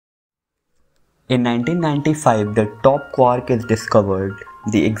In 1995, the top quark is discovered.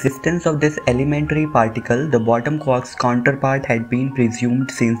 The existence of this elementary particle, the bottom quark's counterpart, had been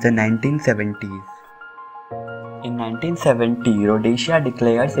presumed since the 1970s. In 1970, Rhodesia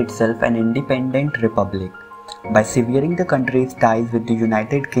declares itself an independent republic. By severing the country's ties with the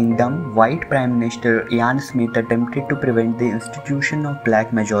United Kingdom, white Prime Minister Ian Smith attempted to prevent the institution of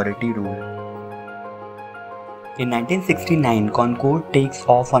black majority rule. In 1969, Concorde takes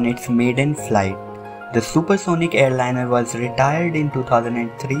off on its maiden flight. The Supersonic airliner was retired in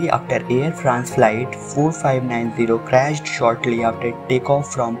 2003 after Air France flight 4590 crashed shortly after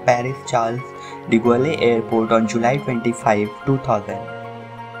takeoff from Paris Charles de Gaulle Airport on July 25, 2000.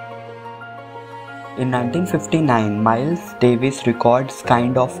 In 1959, Miles Davis records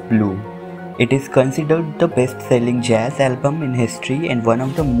Kind of Blue. It is considered the best-selling jazz album in history and one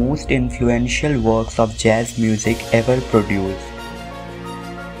of the most influential works of jazz music ever produced.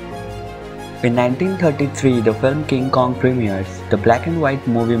 In 1933, the film King Kong premieres. The black and white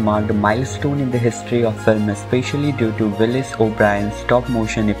movie marked a milestone in the history of film, especially due to Willis O'Brien's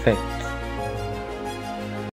stop-motion effects.